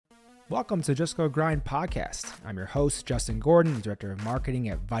Welcome to Just Go Grind podcast. I'm your host, Justin Gordon, the Director of Marketing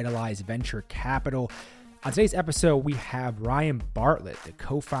at Vitalize Venture Capital. On today's episode, we have Ryan Bartlett, the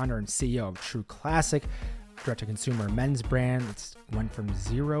co-founder and CEO of True Classic, direct-to-consumer men's brand. It's went from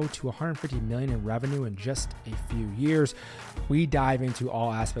 0 to 150 million in revenue in just a few years. We dive into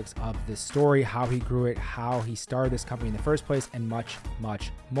all aspects of this story, how he grew it, how he started this company in the first place, and much,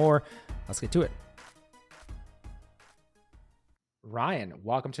 much more. Let's get to it. Ryan,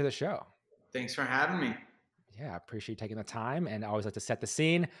 welcome to the show. Thanks for having me. Yeah, I appreciate you taking the time, and I always like to set the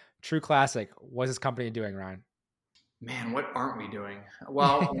scene. True Classic, what's this company doing, Ryan? Man, what aren't we doing?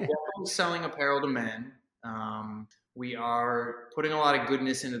 Well, we're definitely selling apparel to men. We are putting a lot of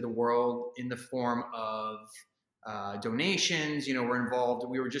goodness into the world in the form of donations. You know, we're involved.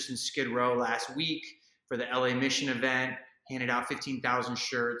 We were just in Skid Row last week for the LA Mission event, handed out 15,000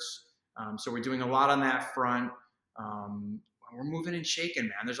 shirts. So we're doing a lot on that front. We're moving and shaking,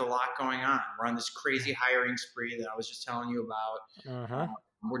 man. There's a lot going on. We're on this crazy hiring spree that I was just telling you about.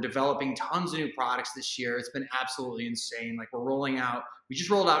 We're developing tons of new products this year. It's been absolutely insane. Like we just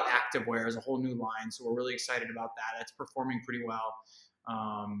rolled out activewear as a whole new line. So we're really excited about that. That's performing pretty well.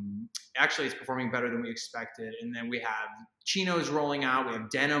 Actually, it's performing better than we expected. And then we have chinos rolling out. We have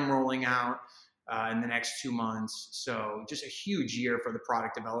denim rolling out in the next 2 months. So just a huge year for the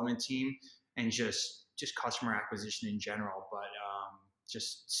product development team and just customer acquisition in general, but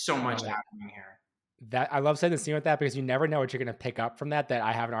just so much happening here. That I love setting the scene with that because you never know what you're going to pick up from that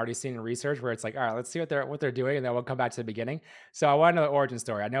I haven't already seen in research, where it's like, all right, let's see what they're doing, and then we'll come back to the beginning. So I want to know the origin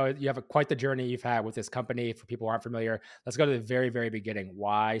story. I know you have quite the journey you've had with this company. For people who aren't familiar, let's go to the very, very beginning.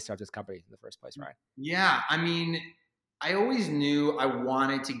 Why start this company in the first place, Ryan? Yeah, I mean, I always knew I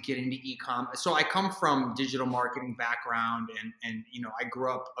wanted to get into e-com. So I come from digital marketing background, and you know, I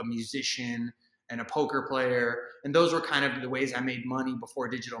grew up a musician and a poker player. And those were kind of the ways I made money before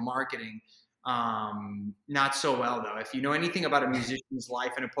digital marketing. Not so well though. If you know anything about a musician's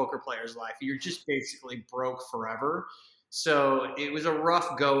life and a poker player's life, you're just basically broke forever. So it was a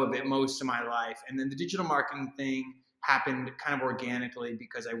rough go of it most of my life. And then the digital marketing thing happened kind of organically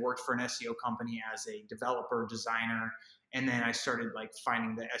because I worked for an SEO company as a developer, designer. And then I started like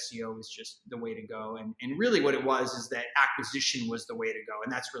finding that SEO was just the way to go. And really what it was is that acquisition was the way to go.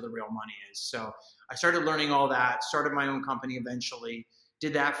 And that's where the real money is. So I started learning all that, started my own company eventually,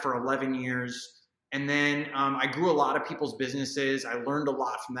 did that for 11 years. And then I grew a lot of people's businesses. I learned a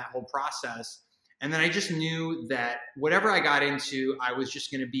lot from that whole process. And then I just knew that whatever I got into, I was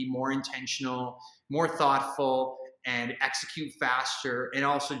just going to be more intentional, more thoughtful, and execute faster, and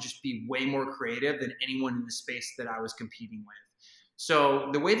also just be way more creative than anyone in the space that I was competing with. So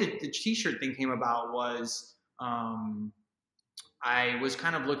the way that the t-shirt thing came about was I was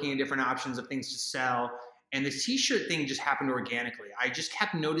kind of looking at different options of things to sell, and the t-shirt thing just happened organically. I just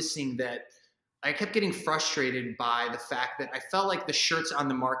kept noticing that I kept getting frustrated by the fact that I felt like the shirts on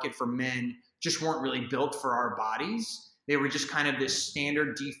the market for men just weren't really built for our bodies. They were just kind of this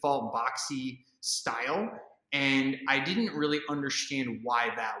standard default boxy style. And I didn't really understand why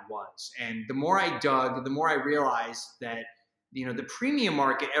that was. And the more I dug, the more I realized that, you know, the premium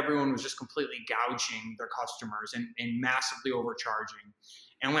market, everyone was just completely gouging their customers and massively overcharging.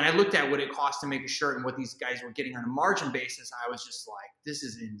 And when I looked at what it cost to make a shirt and what these guys were getting on a margin basis, I was just like, this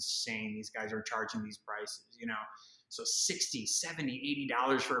is insane. These guys are charging these prices, you know? So $60, $70,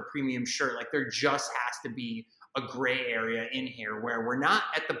 $80 for a premium shirt. Like there just has to be a gray area in here where we're not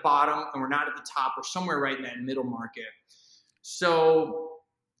at the bottom and we're not at the top. We're somewhere right in that middle market. So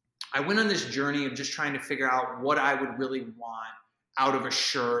I went on this journey of just trying to figure out what I would really want out of a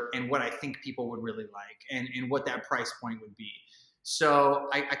shirt and what I think people would really like and what that price point would be. So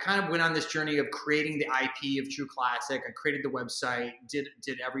I kind of went on this journey of creating the IP of True Classic. I created the website, did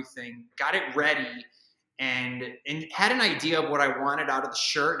everything, got it ready, and had an idea of what I wanted out of the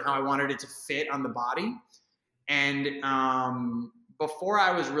shirt and how I wanted it to fit on the body. And before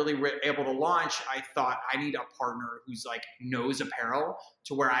I was really able to launch, I thought I need a partner who's like knows apparel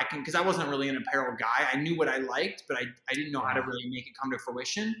to where I can, because I wasn't really an apparel guy. I knew what I liked, but I didn't know how to really make it come to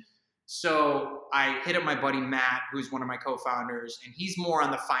fruition. So I hit up my buddy Matt, who's one of my co-founders, and he's more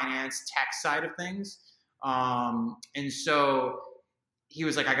on the finance tech side of things. And so he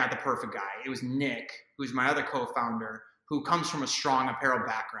was like, I got the perfect guy. It was Nick, who's my other co-founder, who comes from a strong apparel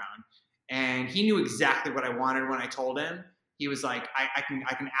background. And he knew exactly what I wanted when I told him. He was like, I can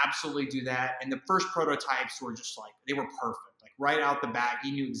absolutely do that. And the first prototypes were just like, they were perfect. Like right out the bat,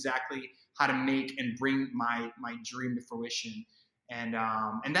 he knew exactly how to make and bring my dream to fruition. And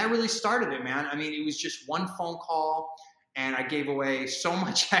that really started it, man. I mean, it was just one phone call And I gave away so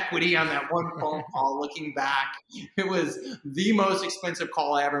much equity on that one phone call. Looking back, it was the most expensive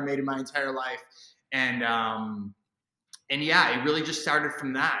call I ever made in my entire life. And yeah, it really just started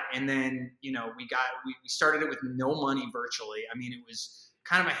from that. And then, we started it with no money virtually. I mean, it was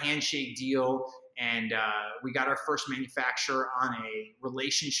kind of a handshake deal. And we got our first manufacturer on a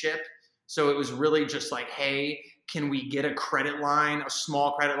relationship. So it was really just like, hey, can we get a credit line, a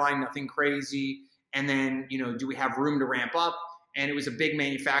small credit line, nothing crazy? And then, do we have room to ramp up? And it was a big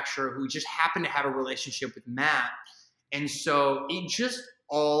manufacturer who just happened to have a relationship with Matt. And so it just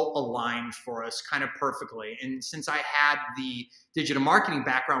all aligned for us kind of perfectly. And since I had the digital marketing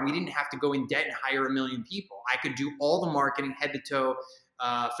background, we didn't have to go in debt and hire 1 million people. I could do all the marketing head to toe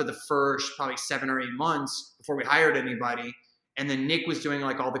for the first probably 7 or 8 months before we hired anybody. And then Nick was doing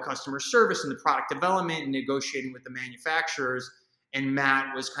like all the customer service and the product development and negotiating with the manufacturers. And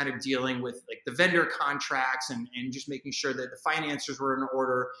Matt was kind of dealing with like the vendor contracts and just making sure that the financiers were in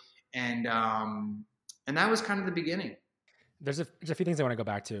order. And that was kind of the beginning. There's a few things I want to go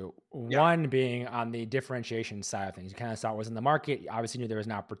back to. Yeah. One being on the differentiation side of things. You kind of saw it was in the market. You obviously knew there was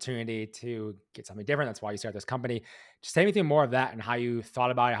an opportunity to get something different. That's why you started this company. Just say anything more of that and how you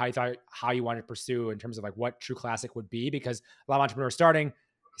thought about it, how you wanted to pursue in terms of like what True Classic would be, because a lot of entrepreneurs starting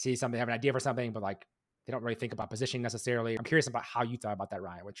see something, have an idea for something, but like they don't really think about positioning necessarily. I'm curious about how you thought about that,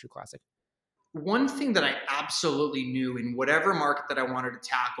 Ryan, with True Classic. One thing that I absolutely knew in whatever market that I wanted to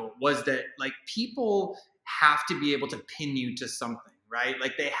tackle was that like people have to be able to pin you to something, right?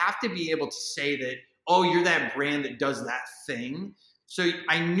 Like they have to be able to say that, oh, you're that brand that does that thing. So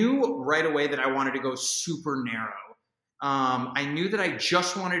I knew right away that I wanted to go super narrow. I knew that I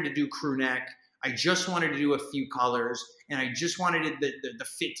just wanted to do crew neck. I just wanted to do a few colors, and I just wanted the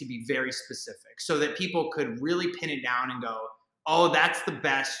fit to be very specific so that people could really pin it down and go, oh, that's the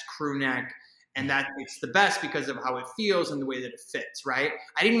best crew neck. And that it's the best because of how it feels and the way that it fits, right?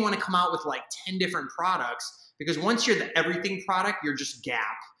 I didn't want to come out with like 10 different products, because once you're the everything product, you're just Gap,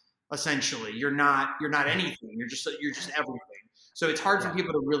 essentially. You're not anything. You're just everything. So it's hard for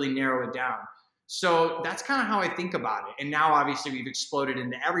people to really narrow it down. So that's kind of how I think about it. And now obviously we've exploded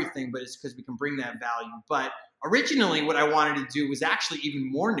into everything, but it's because we can bring that value. But originally what I wanted to do was actually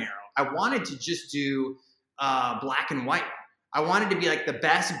even more narrow. I wanted to just do black and white. I wanted to be like the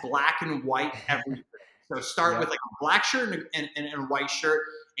best black and white everything. So start with like a black shirt and a white shirt,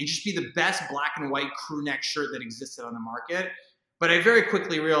 and just be the best black and white crew neck shirt that existed on the market. But I very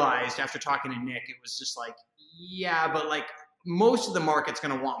quickly realized after talking to Nick, it was just like, yeah, but like most of the market's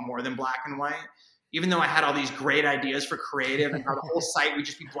going to want more than black and white. Even though I had all these great ideas for creative and how the whole site would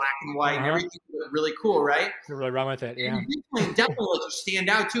just be black and white and everything was really cool, right? You're really run with it, yeah. And definitely let you stand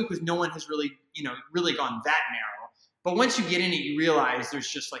out too, because no one has really, really gone that narrow. But once you get in it, you realize there's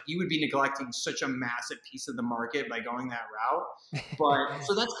just like, you would be neglecting such a massive piece of the market by going that route. But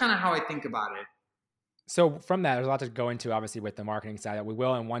so that's kind of how I think about it. So from that, there's a lot to go into, obviously, with the marketing side that we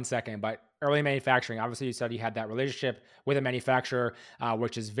will in 1 second. But early manufacturing, obviously, you said you had that relationship with a manufacturer,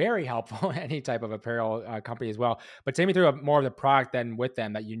 which is very helpful in any type of apparel company as well. But take me through more of the product then with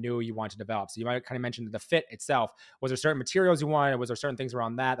them that you knew you wanted to develop. So you might kind of mention the fit itself. Was there certain materials you wanted? Was there certain things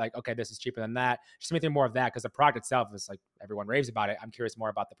around that? Like, okay, this is cheaper than that. Just take me through more of that, because the product itself is like, everyone raves about it. I'm curious more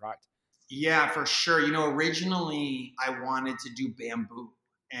about the product. Yeah, for sure. Originally I wanted to do bamboo.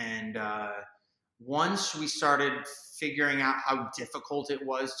 And once we started figuring out how difficult it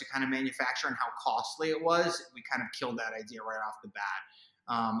was to kind of manufacture and how costly it was, we kind of killed that idea right off the bat.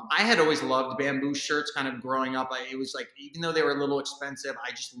 I had always loved bamboo shirts kind of growing up. It was like, even though they were a little expensive, I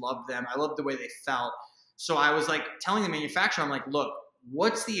just loved them. I loved the way they felt. So I was like telling the manufacturer, I'm like, look,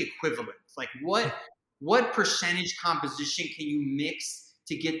 what's the equivalent? Like what percentage composition can you mix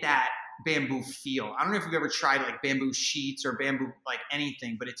to get that bamboo feel? I don't know if you've ever tried like bamboo sheets or bamboo, like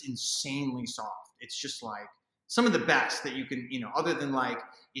anything, but it's insanely soft. It's just like some of the best that you can, other than like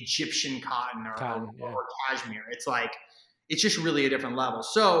Egyptian cotton or cashmere. It's like, it's just really a different level.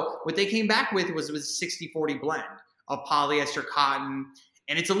 So what they came back with was a 60-40 blend of polyester, cotton,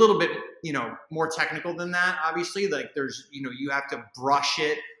 and it's a little bit, more technical than that. Obviously, like there's, you have to brush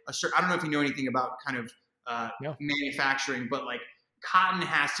it. I don't know if you know anything about kind of manufacturing, but like cotton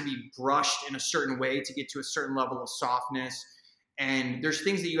has to be brushed in a certain way to get to a certain level of softness. And there's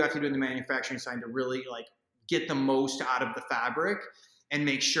things that you have to do in the manufacturing side to really like get the most out of the fabric and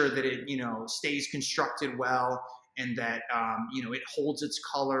make sure that it, stays constructed well, and that, it holds its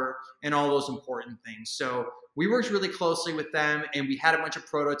color and all those important things. So we worked really closely with them, and we had a bunch of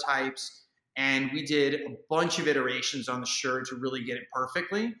prototypes, and we did a bunch of iterations on the shirt to really get it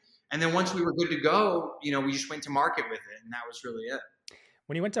perfectly. And then once we were good to go, we just went to market with it, and that was really it.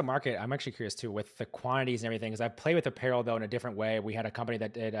 When you went to market, I'm actually curious too with the quantities and everything, because I've played with apparel though in a different way. We had a company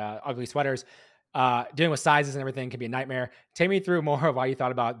that did ugly sweaters. Dealing with sizes and everything can be a nightmare. Take me through more of why you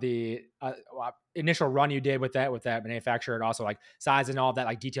thought about the initial run you did with that manufacturer, and also like size and all of that,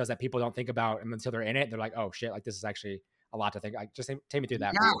 like details that people don't think about until they're in it. They're like, oh shit, like this is actually a lot to think. Like, just take me through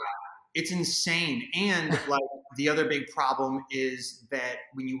that. Yeah, it's insane. And like the other big problem is that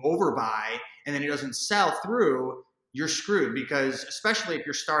when you overbuy and then it doesn't sell through, you're screwed, because especially if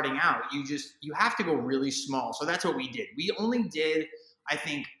you're starting out, you have to go really small. So that's what we did. We only did, I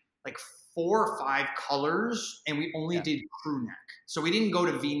think, like 4 or 5 colors, and we only did crew neck. So we didn't go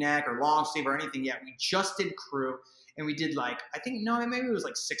to V-neck or long sleeve or anything yet. We just did crew, and we did like, I think, no, maybe it was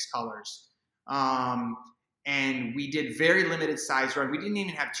like 6 colors. And we did very limited size run. We didn't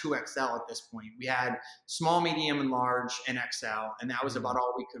even have 2XL at this point. We had small, medium, and large, and XL, and that was about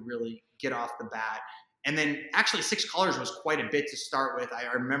all we could really get off the bat. And then actually 6 colors was quite a bit to start with.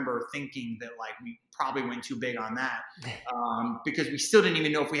 I remember thinking that like we probably went too big on that, because we still didn't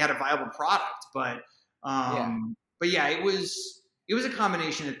even know if we had a viable product. But yeah, it was a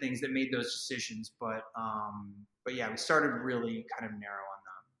combination of things that made those decisions. But yeah, we started really kind of narrow on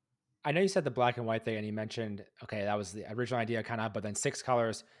them. I know you said the black and white thing, and you mentioned, okay, that was the original idea kind of, but then 6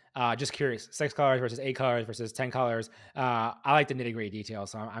 colors. Just curious, 6 colors versus 8 colors versus 10 colors. I like the nitty gritty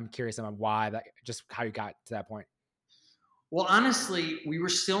details, so I'm curious about why that, just how you got to that point. Well, honestly, we were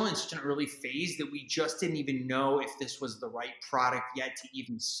still in such an early phase that we just didn't even know if this was the right product yet to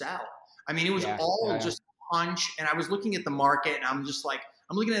even sell. I mean, it was just punch, and I was looking at the market, and I'm just like,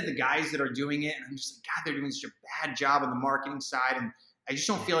 I'm looking at the guys that are doing it, and I'm just like, God, they're doing such a bad job on the marketing side, and I just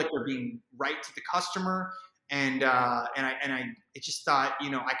don't feel like they're being right to the customer. And I just thought,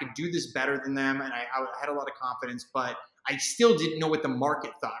 I could do this better than them. And I had a lot of confidence, but I still didn't know what the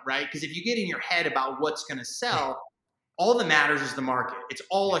market thought, right? Because if you get in your head about what's going to sell, all that matters is the market. It's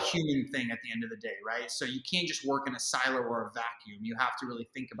all a human thing at the end of the day, right? So you can't just work in a silo or a vacuum. You have to really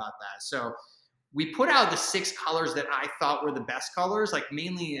think about that. So we put out the 6 colors that I thought were the best colors, like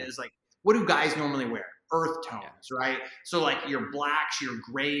mainly is like, what do guys normally wear? Earth tones, right? So like your blacks, your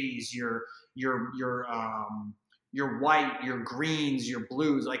grays, your white, your greens, your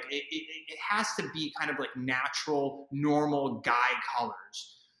blues, like it has to be kind of like natural, normal guy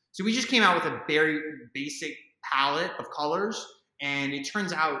colors. So we just came out with a very basic palette of colors, and it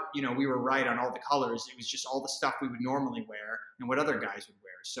turns out, we were right on all the colors. It was just all the stuff we would normally wear and what other guys would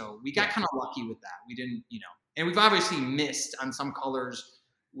wear. So we got kind of lucky with that. We didn't, and we've obviously missed on some colors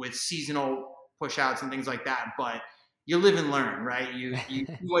with seasonal push outs and things like that, but you live and learn, right? You see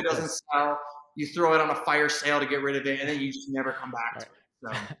what doesn't sell, you throw it on a fire sale to get rid of it, and then you just never come back to it.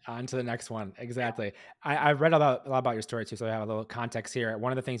 So. On to the next one. Exactly. I've read a lot about your story too, so I have a little context here.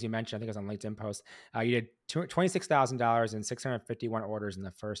 One of the things you mentioned, I think it was on LinkedIn post, you did $26,000 and 651 orders in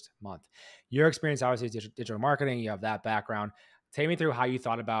the first month. Your experience, obviously, is digital marketing. You have that background. Take me through how you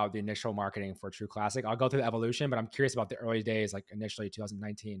thought about the initial marketing for True Classic. I'll go through the evolution, but I'm curious about the early days, like initially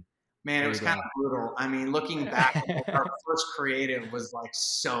 2019. Man, it was kind of brutal. I mean, looking back, our first creative was like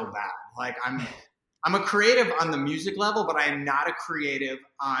so bad. Like I'm a creative on the music level, but I am not a creative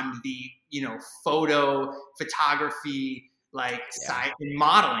on the, photo, photography, side and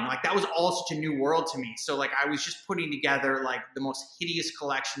modeling. Like that was all such a new world to me. So like I was just putting together like the most hideous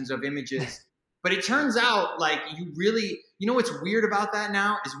collections of images. But it turns out like you really, what's weird about that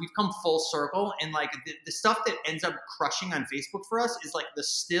now is we've come full circle, and like the stuff that ends up crushing on Facebook for us is like the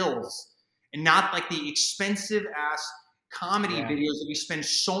stills and not like the expensive ass comedy videos that we spend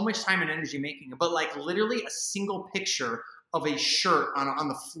so much time and energy making, but like literally a single picture of a shirt on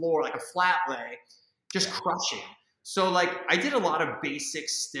the floor, like a flat lay, just crushing. So like I did a lot of basic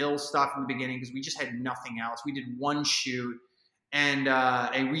still stuff in the beginning because we just had nothing else. We did one shoot.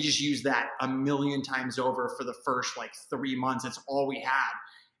 And we just used that a million times over for the first like 3 months. That's all we had.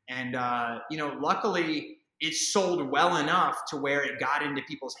 And, luckily it sold well enough to where it got into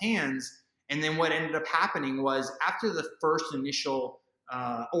people's hands. And then what ended up happening was after the first initial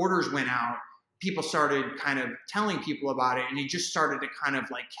orders went out, people started kind of telling people about it, and it just started to kind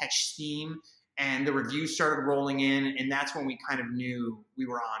of like catch steam, and the reviews started rolling in. And that's when we kind of knew we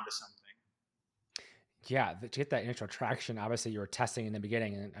were on to something. Yeah, to get that initial traction, obviously you were testing in the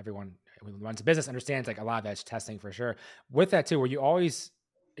beginning, and everyone who runs a business understands like a lot of that's testing for sure. With that too,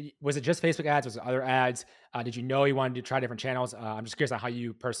 was it just Facebook ads? Was it other ads? Did you know you wanted to try different channels? I'm just curious on how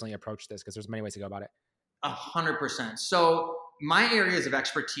you personally approach this, because there's many ways to go about it. 100%. So my areas of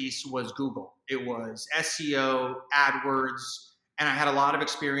expertise was Google. It was SEO, AdWords, and I had a lot of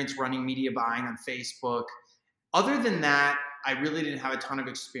experience running media buying on Facebook. Other than that, I really didn't have a ton of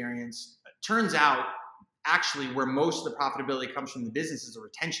experience. It turns out actually where most of the profitability comes from the business is the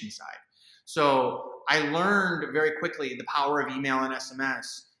retention side. So I learned very quickly the power of email and SMS.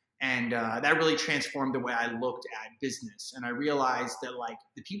 And that really transformed the way I looked at business. And I realized that like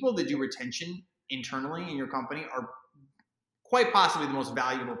the people that do retention internally in your company are quite possibly the most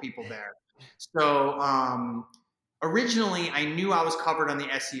valuable people there. So originally I knew I was covered on the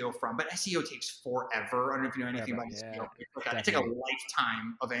SEO front, but SEO takes forever. I don't know if you know anything about SEO. It takes a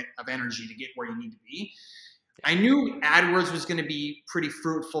lifetime of energy to get where you need to be. I knew AdWords was going to be pretty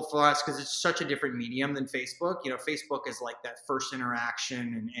fruitful for us because it's such a different medium than Facebook. You know, Facebook is like that first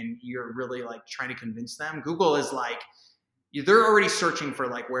interaction and you're really like trying to convince them. Google is like, they're already searching for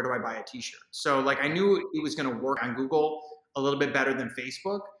like, where do I buy a t-shirt? So like, I knew it was going to work on Google a little bit better than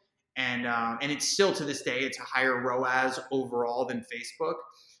Facebook. And it's still to this day, it's a higher ROAS overall than Facebook.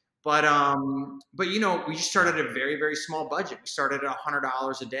 But you know, we just started at a very, very small budget. We started at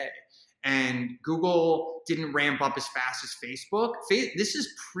 $100 a day. And Google didn't ramp up as fast as Facebook. This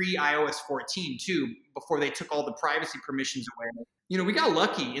is pre-iOS 14 too, before they took all the privacy permissions away. You know, we got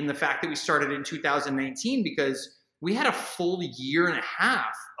lucky in the fact that we started in 2019 because we had a full year and a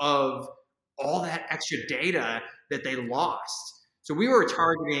half of all that extra data that they lost. So we were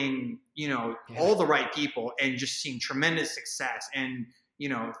targeting, you know, all the right people and just seeing tremendous success. And, you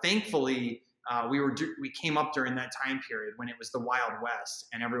know, thankfully, we came up during that time period when it was the Wild West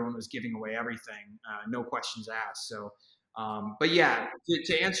and everyone was giving away everything, no questions asked. So, but yeah,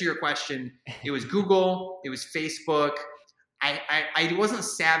 to answer your question, it was Google, it was Facebook. I wasn't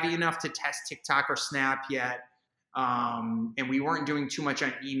savvy enough to test TikTok or Snap yet. And we weren't doing too much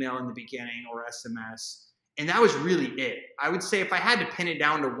on email in the beginning or SMS. And that was really it. I would say if I had to pin it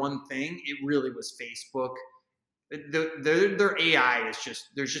down to one thing, it really was Facebook. Their AI is just,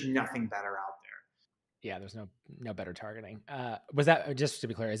 there's just nothing better out there. Yeah, there's no better targeting. Was that, just to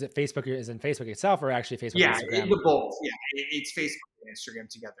be clear, is it Facebook, is in Facebook itself or actually Facebook? Yeah, Instagram? both. Yeah, it's Facebook and Instagram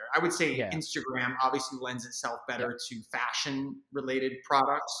together. I would say Instagram obviously lends itself better to fashion related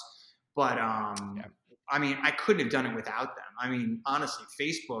products, but I mean, I couldn't have done it without them. I mean, honestly,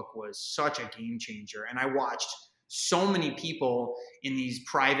 Facebook was such a game changer, and I watched so many people in these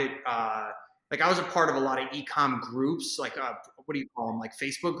private. Like I was a part of a lot of e-com groups, like what do you call them? Like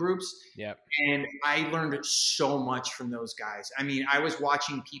Facebook groups. Yeah. And I learned so much from those guys. I mean, I was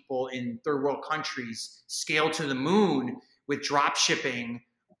watching people in third world countries scale to the moon with drop shipping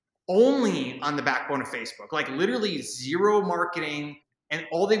only on the backbone of Facebook, like literally zero marketing. And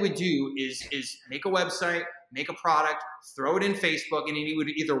all they would do is make a website, make a product, throw it in Facebook, and it would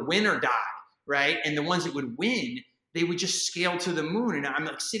either win or die, right? And the ones that would win, they would just scale to the moon. And I'm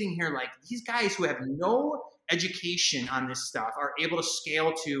like sitting here like, these guys who have no education on this stuff are able to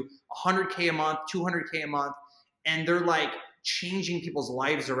scale to 100K a month, 200K a month. And they're like changing people's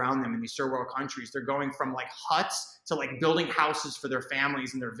lives around them in these third world countries. They're going from like huts to like building houses for their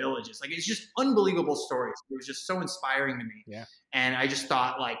families and their villages. Like it's just unbelievable stories. It was just so inspiring to me. Yeah. And I just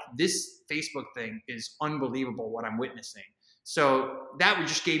thought like this Facebook thing is unbelievable what I'm witnessing. So that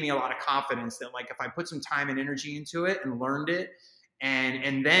just gave me a lot of confidence that like if I put some time and energy into it and learned it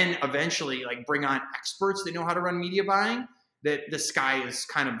and then eventually like bring on experts that know how to run media buying, that the sky is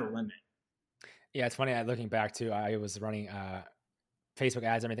kind of the limit. Yeah, it's funny. Looking back to, I was running Facebook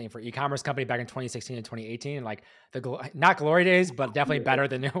ads and everything for e-commerce company back in 2016 and 2018, and like not glory days, but definitely better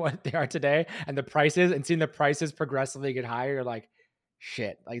than what they are today. And the prices, and seeing the prices progressively get higher, you're like,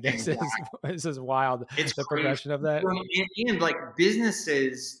 shit, like this is wild. It's the progression of that. And like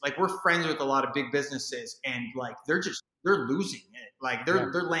businesses, like we're friends with a lot of big businesses, and like they're losing it. Like they're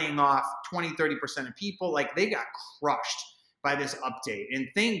laying off 20-30% of people. Like they got crushed by this update. And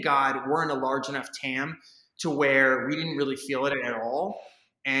thank God we're in a large enough TAM to where we didn't really feel it at all.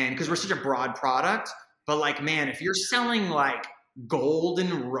 And because we're such a broad product, but like, man, if you're selling like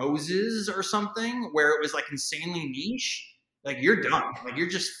golden roses or something where it was like insanely niche, like you're done, like you're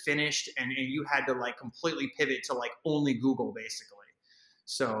just finished. And you had to like completely pivot to like only Google basically.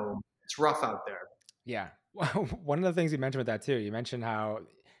 So it's rough out there. Yeah. One of the things you mentioned with that too, you mentioned how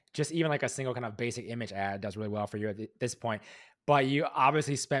just even like a single kind of basic image ad does really well for you at this point, but you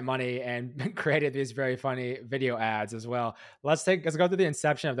obviously spent money and created these very funny video ads as well. Let's go through the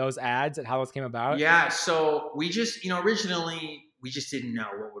inception of those ads and how those came about. Yeah. So we just, originally we just didn't know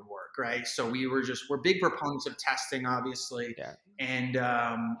what would work. Right. So we're big proponents of testing, obviously. Yeah. And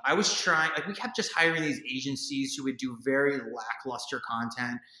I was trying, like we kept just hiring these agencies who would do very lackluster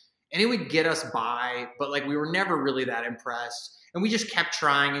content and it would get us by, but like we were never really that impressed. And we just kept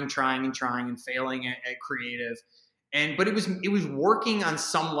trying and failing at creative. But it was working on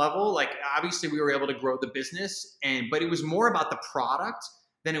some level. Like obviously we were able to grow the business but it was more about the product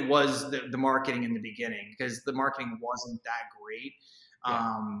than it was the marketing in the beginning, because the marketing wasn't that great.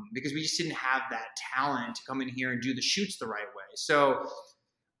 Because we just didn't have that talent to come in here and do the shoots the right way. So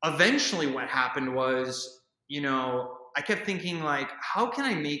eventually what happened was, I kept thinking like, how can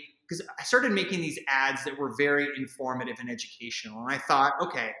I make, because I started making these ads that were very informative and educational. And I thought,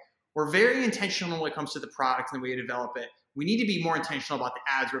 okay, we're very intentional when it comes to the product and the way to develop it. We need to be more intentional about the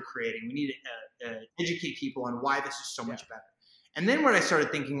ads we're creating. We need to educate people on why this is so much better. And then what I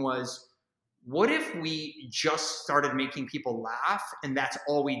started thinking was, what if we just started making people laugh and that's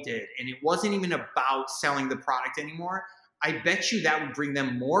all we did? And it wasn't even about selling the product anymore. I bet you that would bring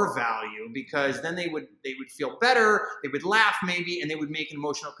them more value, because then they would feel better, they would laugh maybe, and they would make an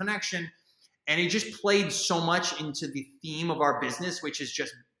emotional connection. And it just played so much into the theme of our business, which is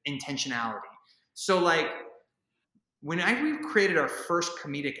just intentionality. So like when we created our first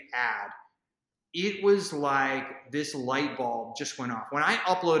comedic ad, it was like this light bulb just went off. When I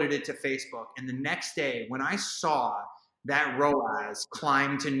uploaded it to Facebook, and the next day when I saw that ROAS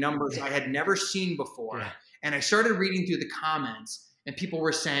climb to numbers I had never seen before, and I started reading through the comments, and people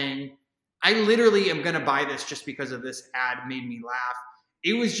were saying, I literally am going to buy this just because of this ad made me laugh.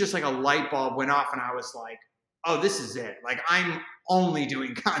 It was just like a light bulb went off, and I was like, oh, this is it. Like, I'm only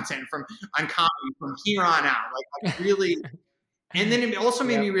doing content on comedy from here on out. Like, I really, and then it also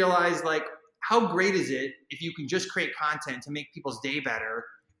made me realize, like, how great is it if you can just create content to make people's day better,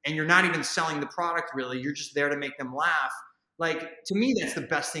 and you're not even selling the product really, you're just there to make them laugh. Like, to me, that's the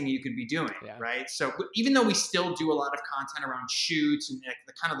best thing you could be doing, right? So even though we still do a lot of content around shoots and like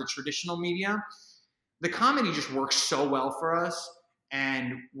the kind of the traditional media, the comedy just works so well for us,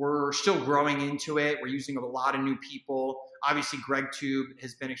 and we're still growing into it. We're using a lot of new people. Obviously, GregTube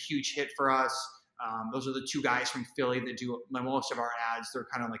has been a huge hit for us. Those are the two guys from Philly that do most of our ads. They're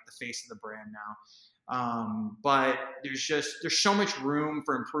kind of like the face of the brand now. But there's so much room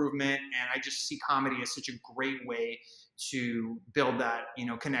for improvement, and I just see comedy as such a great way to build that,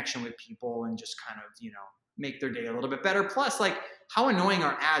 connection with people and just kind of, make their day a little bit better. Plus, like, how annoying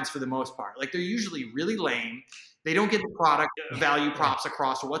are ads for the most part? Like, they're usually really lame. They don't get the product value props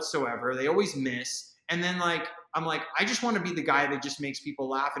across whatsoever. They always miss. And then I'm like, I just want to be the guy that just makes people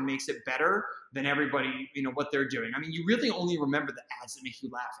laugh and makes it better than everybody, what they're doing. I mean, you really only remember the ads that make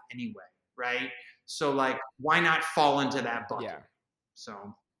you laugh anyway, right? So like, why not fall into that bucket? Yeah.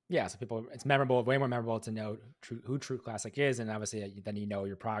 So people, it's memorable, way more memorable to know who True Classic is. And obviously then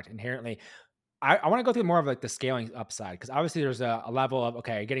your product inherently. I want to go through more of like the scaling upside, because obviously there's a level of,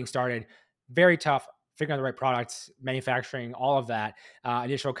 okay, getting started, very tough, figuring out the right products, manufacturing, all of that,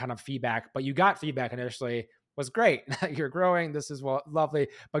 initial kind of feedback. But you got feedback initially, was great. You're growing. This is lovely.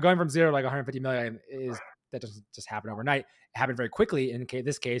 But going from 0 to like 150 million that doesn't just happen overnight. It happened very quickly in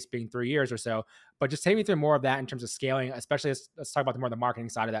this case being 3 years or so. But just take me through more of that in terms of scaling, especially let's talk about more of the marketing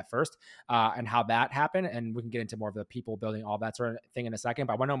side of that first, and how that happened. And we can get into more of the people building, all that sort of thing in a second.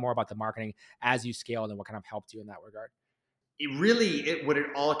 But I want to know more about the marketing as you scaled and what kind of helped you in that regard. What it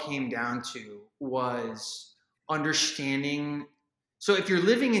all came down to was understanding. So if you're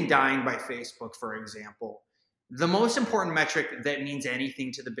living and dying by Facebook, for example, the most important metric that means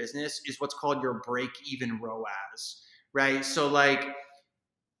anything to the business is what's called your break-even ROAS, right? So like,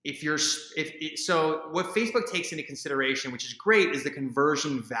 so what Facebook takes into consideration, which is great, is the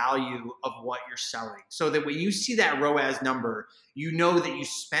conversion value of what you're selling. So that when you see that ROAS number, you know that you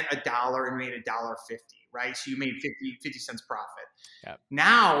spent $1 and made $1.50, right? So you made 50 cents profit. Yep.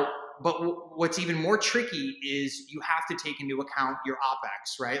 Now, but what's even more tricky is you have to take into account your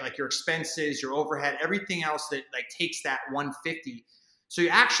OpEx, right? Like your expenses, your overhead, everything else that like takes that 150. So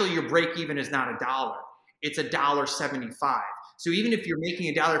your break even is not $1. It's $1.75. So even if you're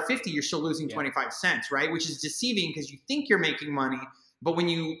making $1.50, you're still losing 25 cents, right? Which is deceiving because you think you're making money, but when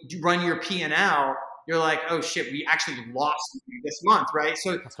you run your P&L, you're like, oh shit, we actually lost this month, right?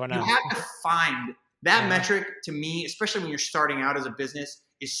 So you have to find that metric. To me, especially when you're starting out as a business,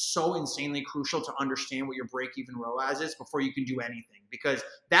 is so insanely crucial to understand what your break-even ROAS is before you can do anything, because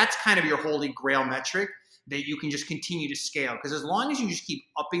that's kind of your holy grail metric that you can just continue to scale. Because as long as you just keep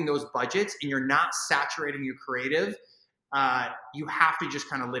upping those budgets and you're not saturating your creative, you have to just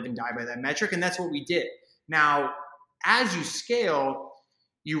kind of live and die by that metric. And that's what we did. Now, as you scale,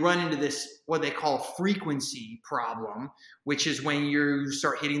 you run into this, what they call frequency problem, which is when you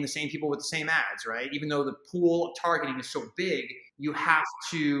start hitting the same people with the same ads, right? Even though the pool of targeting is so big, you have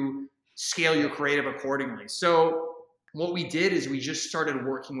to scale your creative accordingly. So what we did is we just started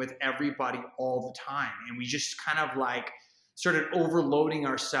working with everybody all the time. And we just kind of like started overloading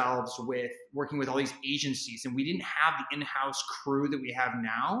ourselves with working with all these agencies. And we didn't have the in-house crew that we have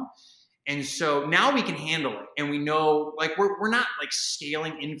now. And so now we can handle it, and we know like we're not like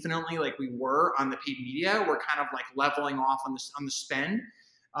scaling infinitely like we were on the paid media. We're kind of like leveling off on the spend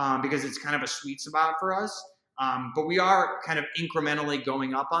because it's kind of a sweet spot for us. But we are kind of incrementally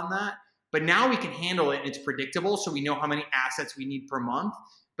going up on that. But now we can handle it, and it's predictable, so we know how many assets we need per month.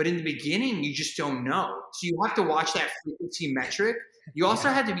 But in the beginning, you just don't know. So you have to watch that frequency metric. You also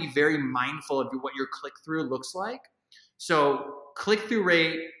have to be very mindful of what your click-through looks like. So click-through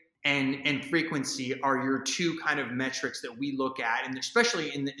rate and frequency are your two kind of metrics that we look at, and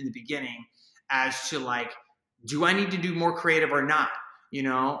especially in the beginning, as to like, do I need to do more creative or not? You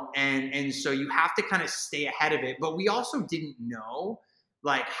know, and so you have to kind of stay ahead of it. But we also didn't know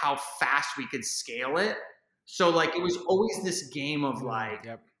like how fast we could scale it. So like it was always this game of like,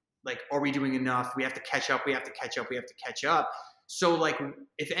 are we doing enough? We have to catch up. We have to catch up. We have to catch up. So like,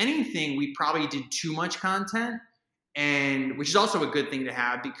 if anything, we probably did too much content, and which is also a good thing to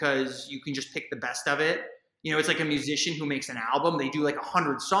have because you can just pick the best of it. You know, it's like a musician who makes an album. They do like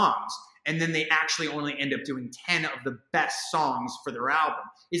 100 songs, and then they actually only end up doing 10 of the best songs for their album.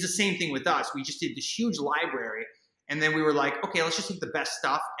 It's the same thing with us. We just did this huge library, and then we were like, okay, let's just take the best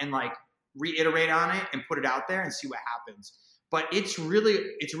stuff and like reiterate on it and put it out there and see what happens. But it's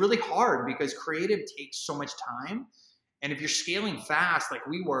really hard because creative takes so much time. And if you're scaling fast, like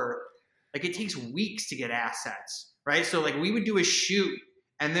we were, like it takes weeks to get assets, right? So like we would do a shoot,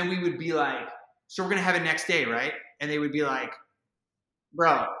 and then we would be like, so we're going to have it next day, right? And they would be like,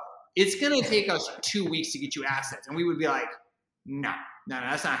 bro, it's going to take us 2 weeks to get you assets. And we would be like, no,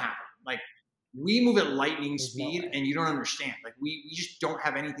 that's not happening. Like we move at lightning speed, and you don't understand. Like we just don't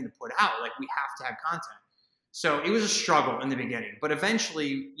have anything to put out. Like we have to have content. So it was a struggle in the beginning, but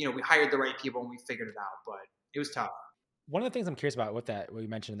eventually, you know, we hired the right people and we figured it out, but it was tough. One of the things I'm curious about with that, what you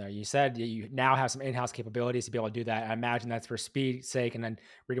mentioned there, you said you now have some in-house capabilities to be able to do that. I imagine that's for speed's sake. And then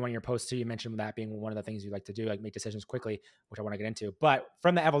reading one of your posts too, you mentioned that being one of the things you like to do, like make decisions quickly, which I want to get into. But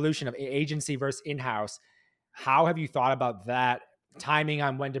from the evolution of agency versus in-house, how have you thought about that timing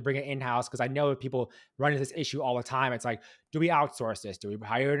on when to bring it in-house? Because I know people run into this issue all the time. It's like, do we outsource this? Do we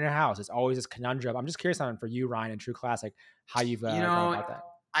hire it in-house? It's always this conundrum. I'm just curious on for you, Ryan, and True Classic, how you've thought about that.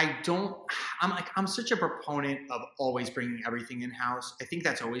 I'm such a proponent of always bringing everything in-house. I think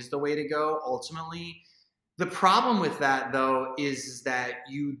that's always the way to go, ultimately. The problem with that, though, is that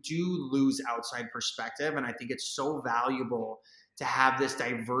you do lose outside perspective. And I think it's so valuable to have this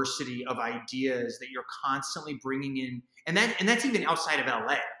diversity of ideas that you're constantly bringing in. And that's even outside of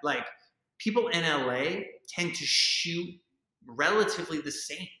LA. Like people in LA tend to shoot relatively the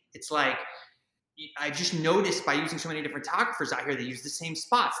same. It's like, I just noticed by using so many different photographers out here, they use the same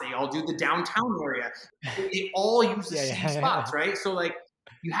spots. They all do the downtown area. They all use the same spots, right? So like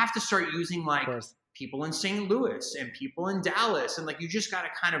you have to start using like people in St. Louis and people in Dallas. And like you just got to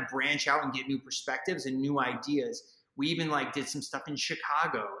kind of branch out and get new perspectives and new ideas. We even like did some stuff in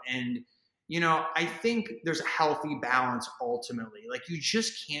Chicago. And, you know, I think there's a healthy balance ultimately. Like you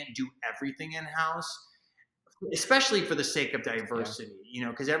just can't do everything in-house, especially for the sake of diversity, you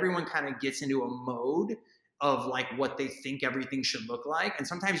know, because everyone kind of gets into a mode of like what they think everything should look like. And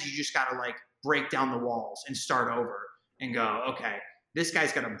sometimes you just got to like break down the walls and start over and go, okay, this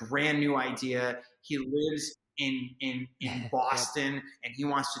guy's got a brand new idea. He lives in Boston and he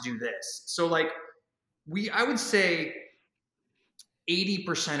wants to do this. So like I would say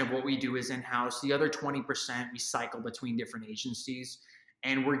 80% of what we do is in-house. The other 20% we cycle between different agencies.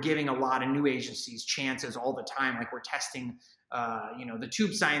 And we're giving a lot of new agencies chances all the time. Like we're testing, the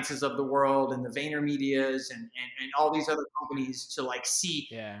Tube Sciences of the world and the VaynerMedias and all these other companies to like see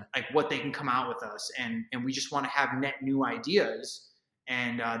like what they can come out with us. And we just want to have net new ideas.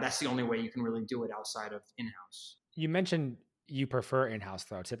 And that's the only way you can really do it outside of in-house. You mentioned you prefer in-house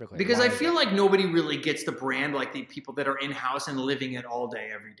though, typically. Because I feel like nobody really gets the brand like the people that are in-house and living it all day,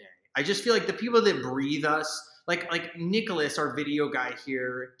 every day. I just feel like the people that breathe us, like Nicholas, our video guy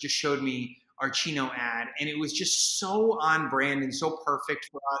here, just showed me our Chino ad, and it was just so on brand and so perfect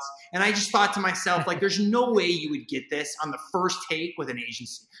for us. And I just thought to myself, like, there's no way you would get this on the first take with an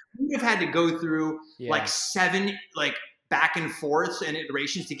agency. We would have had to go through like 7 like back and forths and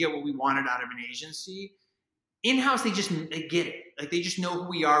iterations to get what we wanted out of an agency. In-house, they get it. Like they just know who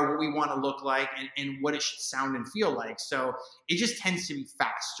we are, what we want to look like, and what it should sound and feel like. So it just tends to be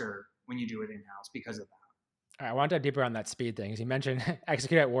faster when you do it in-house because of that. All right, I want to dive deeper on that speed thing. As you mentioned,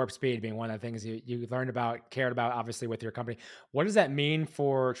 execute at warp speed being one of the things you learned about, cared about, obviously, with your company. What does that mean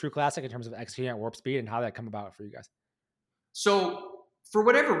for True Classic in terms of executing at warp speed, and how did that come about for you guys? So for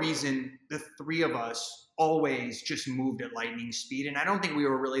whatever reason, the three of us always just moved at lightning speed. And I don't think we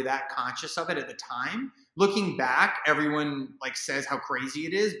were really that conscious of it at the time. Looking back, everyone like says how crazy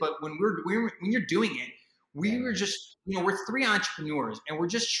it is. But when when you're doing it, we were just, we're three entrepreneurs and we're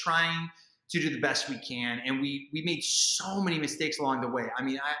just trying to do the best we can. And we made so many mistakes along the way. I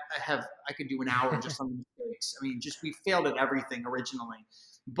mean, I could do an hour just on the mistakes. I mean, just we failed at everything originally.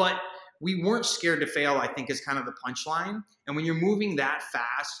 But we weren't scared to fail, I think, is kind of the punchline. And when you're moving that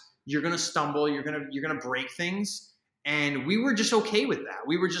fast, you're going to stumble, you're going to break things. And we were just okay with that.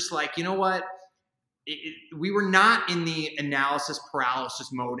 We were just like, you know what? We were not in the analysis paralysis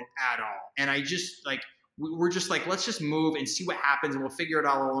mode at all. And we're just like, let's just move and see what happens and we'll figure it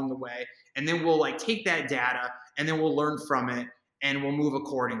out along the way. And then we'll like take that data and then we'll learn from it and we'll move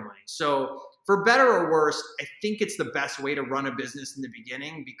accordingly. So for better or worse, I think it's the best way to run a business in the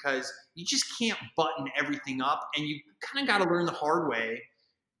beginning because you just can't button everything up and you kind of got to learn the hard way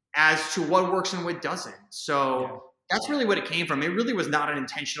as to what works and what doesn't. So that's really what it came from. It really was not an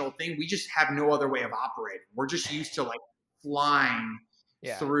intentional thing. We just have no other way of operating. We're just used to like flying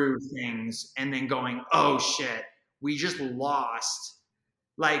through things and then going, oh shit, we just lost.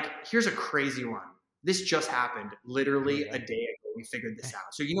 Like, here's a crazy one. This just happened literally a day ago. We figured this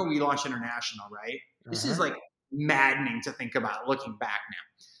out. So, we launched international, right? This is like maddening to think about looking back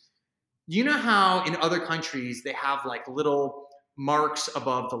now. You know how in other countries they have like little marks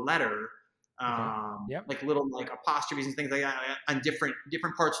above the letter, like little like apostrophes and things like that on different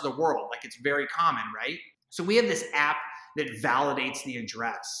parts of the world. Like it's very common, right? So we have this app that validates the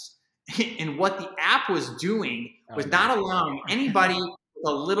address. And what the app was doing was not allowing anybody with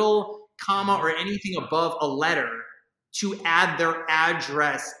a little comma or anything above a letter to add their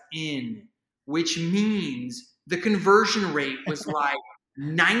address in, which means the conversion rate was like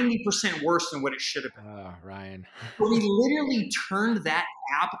 90% worse than what it should have been. Oh, Ryan. So we literally turned that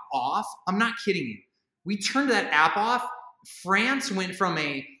app off. I'm not kidding you. We turned that app off. France went from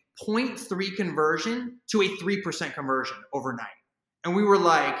a 0.3 conversion to a 3% conversion overnight. And we were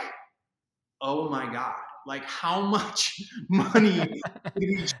like, oh my God, like how much money did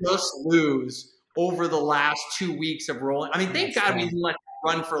we just lose over the last 2 weeks of rolling? I mean, thank God we didn't let it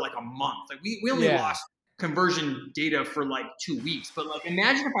run for like a month. Like we only lost conversion data for like 2 weeks. But like,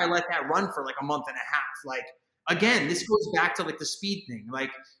 imagine if I let that run for like a month and a half. Like, again, this goes back to like the speed thing.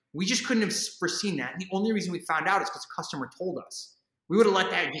 Like we just couldn't have foreseen that. And the only reason we found out is because the customer told us. We would have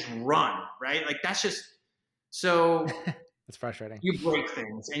let that just run, right? Like that's just, so it's frustrating. You break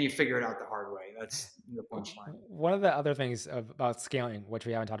things and you figure it out the hard way. That's the punchline. One of the other things about scaling, which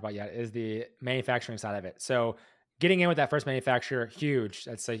we haven't talked about yet, is the manufacturing side of it. So getting in with that first manufacturer, huge.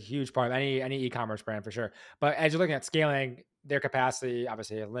 That's a huge part of any e-commerce brand for sure. But as you're looking at scaling their capacity,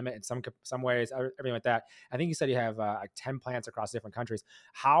 obviously a limit in some ways, everything like that. I think you said you have like 10 plants across different countries.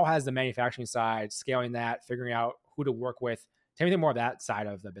 How has the manufacturing side, scaling that, figuring out who to work with? Tell me more of that side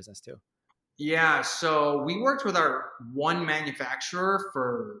of the business too. Yeah, so we worked with our one manufacturer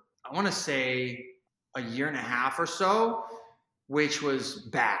for, I want to say, a year and a half or so, which was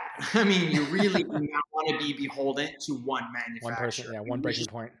bad. I mean, you really do not want to be beholden to one manufacturer. One person, one breaking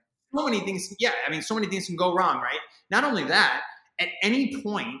point. So many things, so many things can go wrong, right? Not only that, at any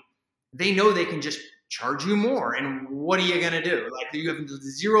point, they know they can just charge you more. And what are you going to do? Like you have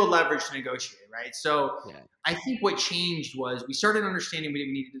zero leverage to negotiate, right? So I think what changed was we started understanding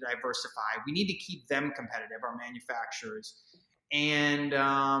we needed to diversify. We need to keep them competitive, our manufacturers. And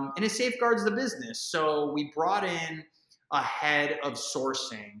it safeguards the business. So we brought in a head of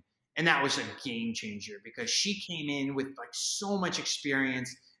sourcing, and that was a game changer because she came in with like so much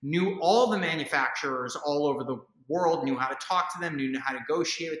experience, knew all the manufacturers all over the world, knew how to talk to them, knew how to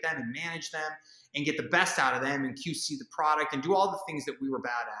negotiate with them and manage them and get the best out of them and QC the product and do all the things that we were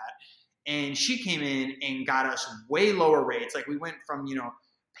bad at. And she came in and got us way lower rates. Like we went from,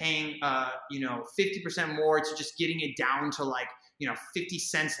 paying, 50% more to just getting it down to like, 50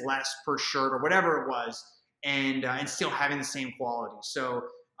 cents less per shirt or whatever it was. And still having the same quality. So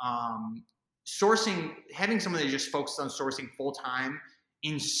sourcing, having someone that just focused on sourcing full time,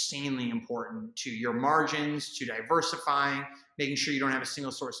 insanely important to your margins, to diversifying, making sure you don't have a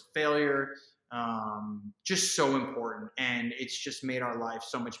single source of failure. Just so important. And it's just made our life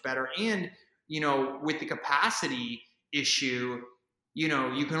so much better. And, with the capacity issue, you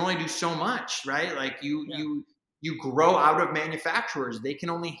can only do so much, right? Like you grow out of manufacturers. They can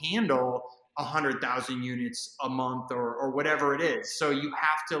only handle 100,000 units a month or whatever it is. So you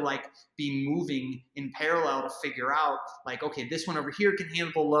have to like be moving in parallel to figure out like, okay, this one over here can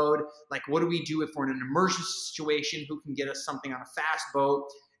handle the load. Like, what do we do if we're in an emergency situation? Who can get us something on a fast boat?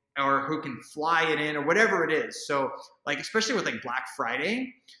 or who can fly it in or whatever it is. So like, especially with like Black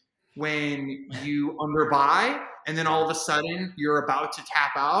Friday, when you underbuy and then all of a sudden you're about to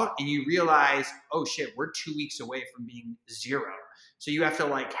tap out and you realize, oh shit, we're 2 weeks away from being zero. So you have to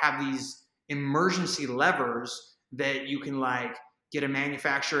like have these emergency levers that you can like get a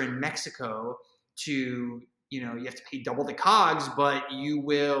manufacturer in Mexico to, you know, you have to pay double the cogs, but you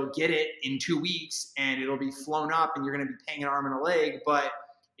will get it in 2 weeks and it'll be flown up and you're going to be paying an arm and a leg, but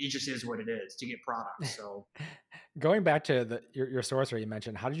it just is what it is to get products. So Going back to your sorcerer you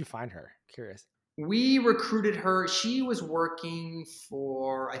mentioned, how did you find her? Curious. we recruited her. She was working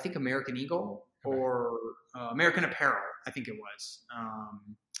for, I think, American Eagle or American Apparel, I think it was.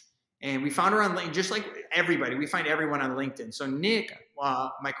 And we found her on LinkedIn, just like everybody. We find everyone on LinkedIn. So Nick,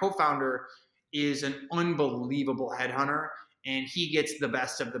 my co-founder, is an unbelievable headhunter, and he gets the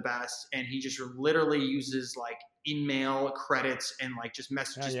best of the best. And he just literally uses like in-mail credits and like just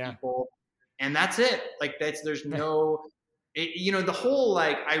messages people, and that's it. Like there's no, you know, the whole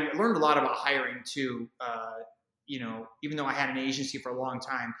like I learned a lot about hiring too. You know, even though I had an agency for a long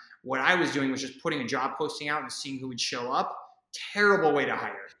time, what I was doing was just putting a job posting out and seeing who would show up. Terrible way to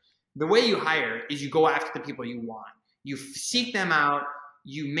hire. The way you hire is you go after the people you want. You seek them out,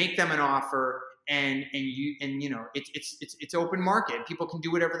 you make them an offer, and you know it's open market. People can do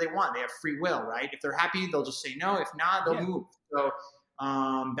whatever they want. They have free will, right? If they're happy, they'll just say no. If not, they'll move. So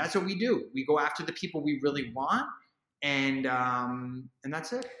that's what we do. We go after the people we really want, and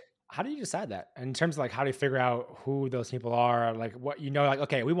that's it. How do you decide that in terms of like, how do you figure out who those people are? Like what, you know, like,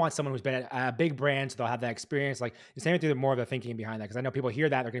 okay, we want someone who's been at a big brand, so they'll have that experience. Like you're saying through more of the thinking behind that. Cause I know people hear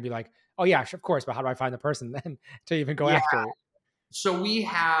that, they're going to be like, oh yeah, sure, of course. But how do I find the person then to even go after it? So we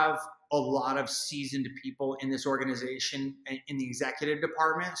have a lot of seasoned people in this organization in the executive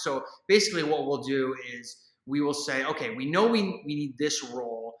department. So basically what we'll do is we will say, okay, we know we need this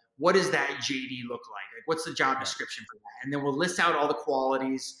role. What does that JD look like? Like what's the job description for that? And then we'll list out all the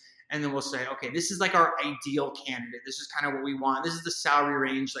qualities. And then we'll say, okay, this is like our ideal candidate. This is kind of what we want. This is the salary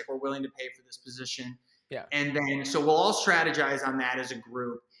range like we're willing to pay for this position. Yeah. And then, so we'll all strategize on that as a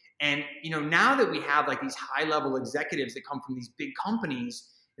group. And, you know, now that we have like these high level executives that come from these big companies,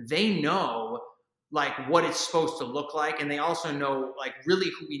 they know like what it's supposed to look like. And they also know like really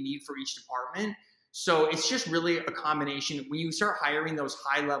who we need for each department. So it's just really a combination. When you start hiring those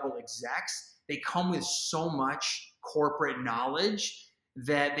high level execs, they come with so much corporate knowledge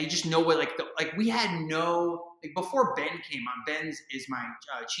that they just know what like we had no, like before Ben came on. Ben is my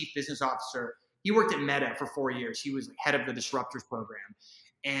chief business officer. He worked at Meta for 4 years. He was head of the Disruptors program,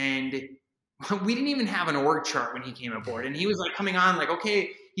 and we didn't even have an org chart when he came aboard. And he was like coming on like, okay,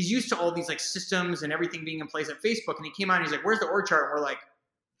 he's used to all these like systems and everything being in place at Facebook. And he came on, and he's like, where's the org chart? And we're like,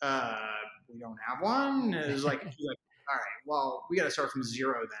 we don't have one. And it was like, he's like, all right, well, we got to start from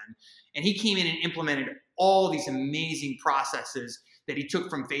zero then. And he came in and implemented all these amazing processes that he took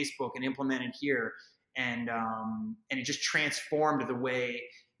from Facebook and implemented here. And it just transformed the way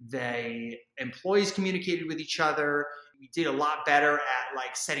the employees communicated with each other. We did a lot better at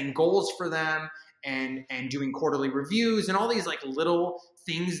like setting goals for them and doing quarterly reviews and all these like little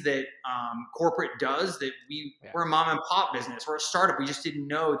things that corporate does that we're a mom and pop business. We're a startup. We just didn't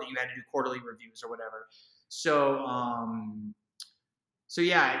know that you had to do quarterly reviews or whatever. So,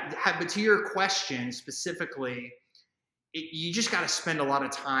 yeah, but to your question specifically, you just got to spend a lot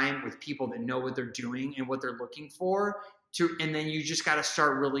of time with people that know what they're doing and what they're looking for and then you just got to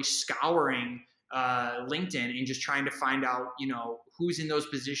start really scouring LinkedIn and just trying to find out, you know, who's in those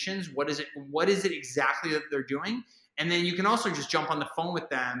positions. What is it exactly that they're doing? And then you can also just jump on the phone with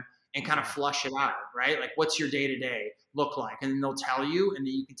them and kind of flush it out, right? Like, what's your day-to-day look like? And then they'll tell you, and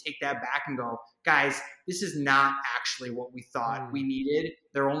then you can take that back and go, guys, this is not actually what we thought we needed.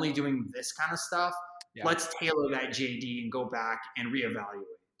 They're only doing this kind of stuff. Yeah. Let's tailor that JD and go back and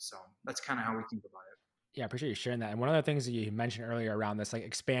reevaluate. So that's kind of how we think about it. Yeah, I appreciate you sharing that. And one of the things that you mentioned earlier around this like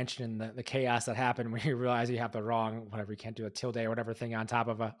expansion and the chaos that happened when you realize you have the wrong, whatever, you can't do a tilde or whatever thing on top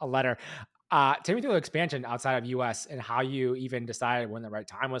of a letter. Take me through the expansion outside of US and how you even decided when the right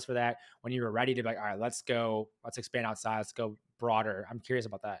time was for that, when you were ready to be like, all right, let's expand outside, let's go broader. I'm curious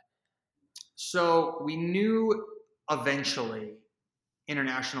about that. So we knew eventually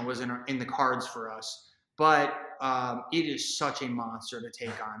international was in the cards for us, but it is such a monster to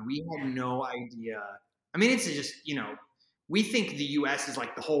take on. We had no idea. I mean, it's just, you know, we think the US is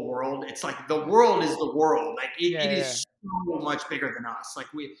like the whole world. It's like the world is the world. Like it is so much bigger than us. Like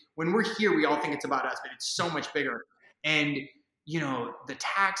when we're here, we all think it's about us, but it's so much bigger. And, you know, the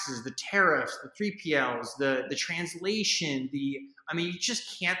taxes, the tariffs, the 3PLs, the translation, I mean, you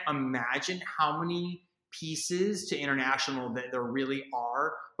just can't imagine how many pieces to international that there really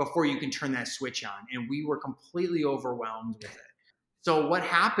are before you can turn that switch on. And we were completely overwhelmed with it. So what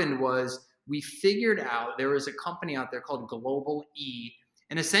happened was we figured out there was a company out there called Global E,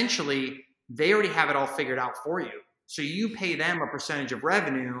 and essentially they already have it all figured out for you. So you pay them a percentage of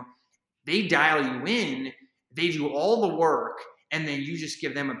revenue, they dial you in, they do all the work, and then you just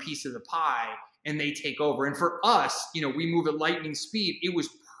give them a piece of the pie and they take over. And for us, we move at lightning speed. It was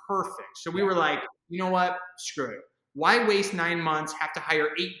perfect. So we were like, you know what? Screw it. Why waste 9 months, have to hire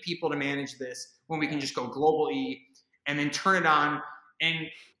 8 people to manage this when we can just go Global E and then turn it on? And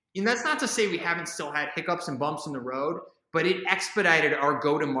that's not to say we haven't still had hiccups and bumps in the road, but it expedited our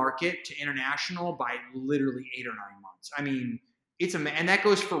go-to-market to international by literally 8 or 9 months. I mean, and that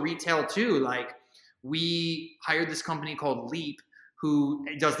goes for retail too. Like, we hired this company called Leap, who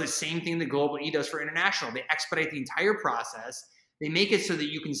does the same thing that Global E does for international. They expedite the entire process. They make it so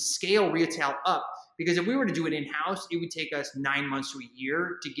that you can scale retail up. Because if we were to do it in-house, it would take us 9 months to a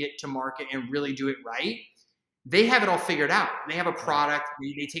year to get to market and really do it right. They have it all figured out. They have a product.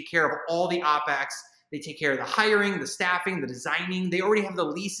 They take care of all the OpEx. They take care of the hiring, the staffing, the designing. They already have the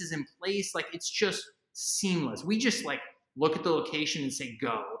leases in place. Like, it's just seamless. We just look at the location and say,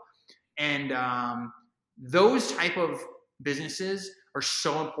 go. And those type of businesses are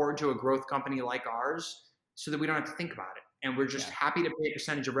so important to a growth company like ours so that we don't have to think about it. And we're just happy to pay a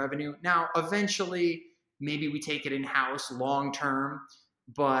percentage of revenue. Now, eventually, maybe we take it in-house long-term,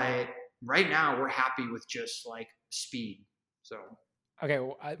 but right now we're happy with just speed. So. Okay.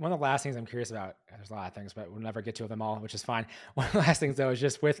 Well, one of the last things I'm curious about, there's a lot of things, but we'll never get to them all, which is fine. One of the last things though, is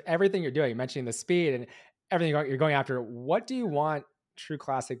just with everything you're doing, you mentioning the speed and everything you're going after, what do you want True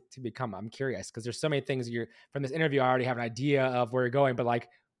Classic to become? I'm curious because there's so many things from this interview, I already have an idea of where you're going, but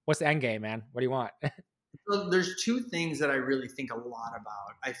what's the end game, man? What do you want? So there's 2 things that I really think a lot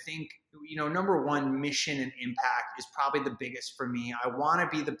about. I think, number one, mission and impact is probably the biggest for me. I want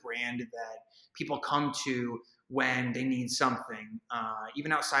to be the brand that people come to when they need something,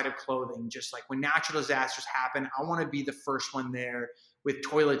 even outside of clothing. Just like when natural disasters happen, I want to be the first one there with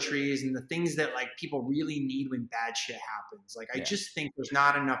toiletries and the things that people really need when bad shit happens. I just think there's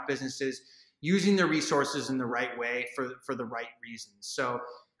not enough businesses using their resources in the right way for the right reasons. So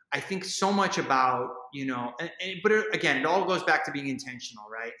I think so much about, but again, it all goes back to being intentional,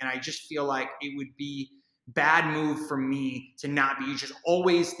 right? And I just feel like it would be bad move for me to not be just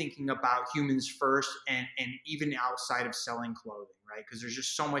always thinking about humans first and even outside of selling clothing, right? Because there's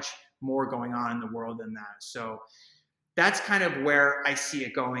just so much more going on in the world than that. So that's kind of where I see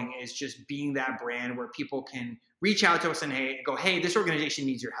it going, is just being that brand where people can reach out to us and go, hey, this organization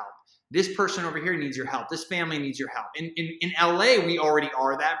needs your help. This person over here needs your help. This family needs your help. In LA, we already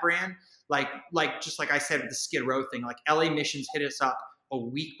are that brand. Just like I said with the Skid Row thing, LA Missions hit us up a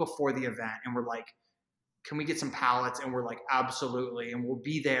week before the event and we're like, can we get some pallets? And we're like, absolutely. And we'll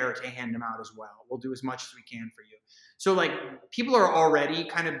be there to hand them out as well. We'll do as much as we can for you. So people are already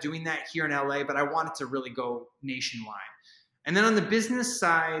kind of doing that here in LA, but I want it to really go nationwide. And then on the business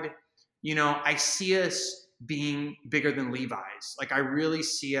side, I see us being bigger than Levi's. I really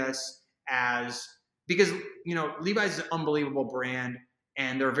see us because Levi's is an unbelievable brand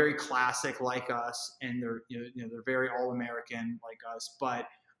and they're very classic like us, and they're they're very all-American like us. But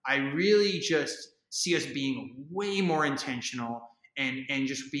I really just see us being way more intentional and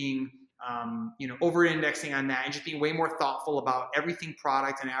just being over-indexing on that and just being way more thoughtful about everything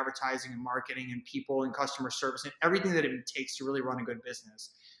product and advertising and marketing and people and customer service and everything that it takes to really run a good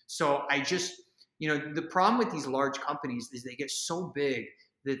business. So I just, the problem with these large companies is they get so big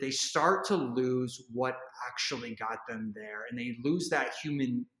that they start to lose what actually got them there, and they lose that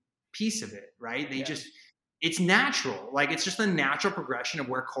human piece of it, right? It's natural. It's just a natural progression of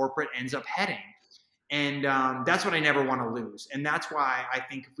where corporate ends up heading. And that's what I never want to lose. And that's why I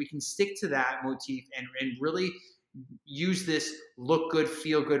think if we can stick to that motif and really use this look good,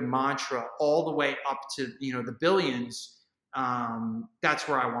 feel good mantra all the way up to, the billions, that's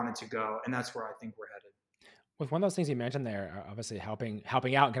where I want it to go. And that's where I think we're headed. With one of those things you mentioned there, obviously helping out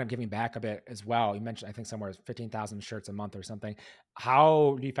and kind of giving back a bit as well. You mentioned, I think somewhere 15,000 shirts a month or something.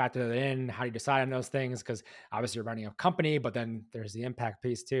 How do you factor that in? How do you decide on those things? Because obviously you're running a company, but then there's the impact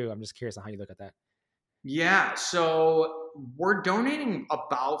piece too. I'm just curious on how you look at that. Yeah, so we're donating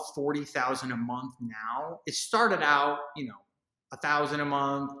about 40,000 a month now. It started out, 1,000 a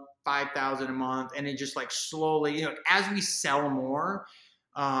month, 5,000 a month, and it just slowly, as we sell more,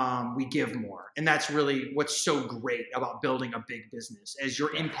 we give more. And that's really what's so great about building a big business, as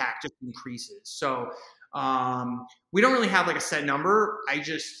your impact just increases. So we don't really have a set number. I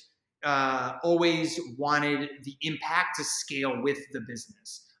just always wanted the impact to scale with the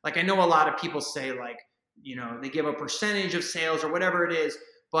business. I know a lot of people say they give a percentage of sales or whatever it is.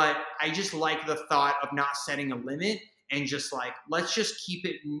 But I just like the thought of not setting a limit and just like, let's just keep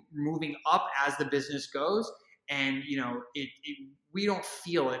it moving up as the business goes. And, we don't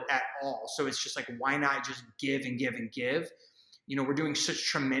feel it at all. So it's just like, why not just give and give and give? We're doing such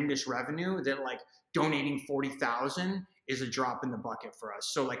tremendous revenue that like donating 40,000 is a drop in the bucket for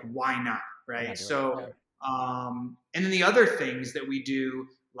us. So like, why not? Right. So, and then the other things that we do,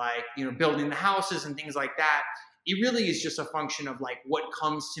 like, building the houses and things like that, it really is just a function of like what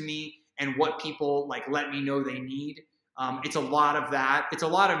comes to me and what people like let me know they need. It's a lot of that. It's a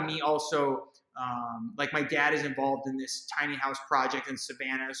lot of me also. Like my dad is involved in this tiny house project in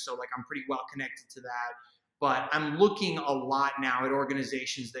Savannah. So like I'm pretty well connected to that, but I'm looking a lot now at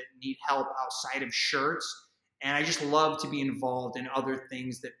organizations that need help outside of shirts. And I just love to be involved in other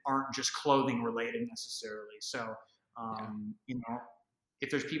things that aren't just clothing related necessarily. So, if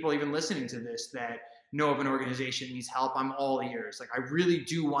there's people even listening to this that know of an organization that needs help, I'm all ears. Like I really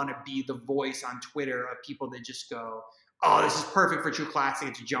do want to be the voice on Twitter of people that just go, oh, this is perfect for True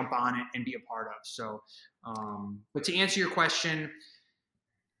Classic, to jump on it and be a part of. So, but to answer your question,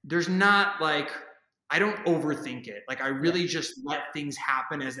 there's not like, I don't overthink it. Like I really just let things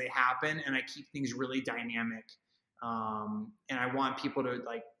happen as they happen, and I keep things really dynamic. And I want people to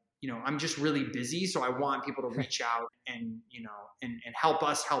like, I'm just really busy. So I want people to reach out and, and help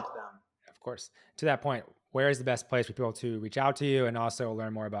us help them. Of course. To that point, where is the best place for people to reach out to you and also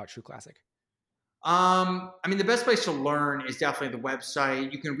learn more about True Classic? The best place to learn is definitely the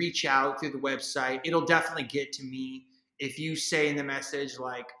website. You can reach out through the website. It'll definitely get to me. If you say in the message,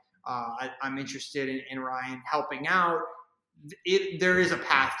 like, I'm interested in Ryan helping out, there is a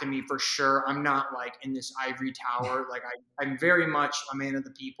path to me for sure. I'm not like in this ivory tower. Like I'm very much a man of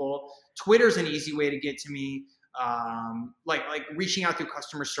the people. Twitter's an easy way to get to me. Like reaching out through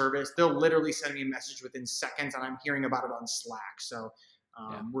customer service, they'll literally send me a message within seconds, and I'm hearing about it on Slack. So,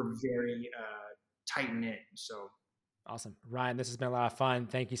 we're very, tight knit. So awesome. Ryan, this has been a lot of fun.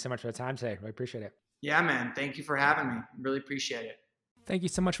 Thank you so much for the time today. Really appreciate it. Yeah, man. Thank you for having me. Really appreciate it. Thank you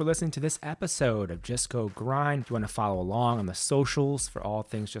so much for listening to this episode of Just Go Grind. If you want to follow along on the socials for all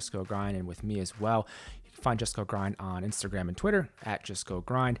things Just Go Grind and with me as well, you can find Just Go Grind on Instagram and Twitter at Just Go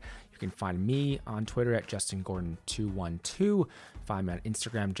Grind. You can find me on Twitter at JustinGordon212. Find me on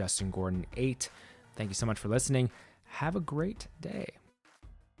Instagram, JustinGordon8. Thank you so much for listening. Have a great day.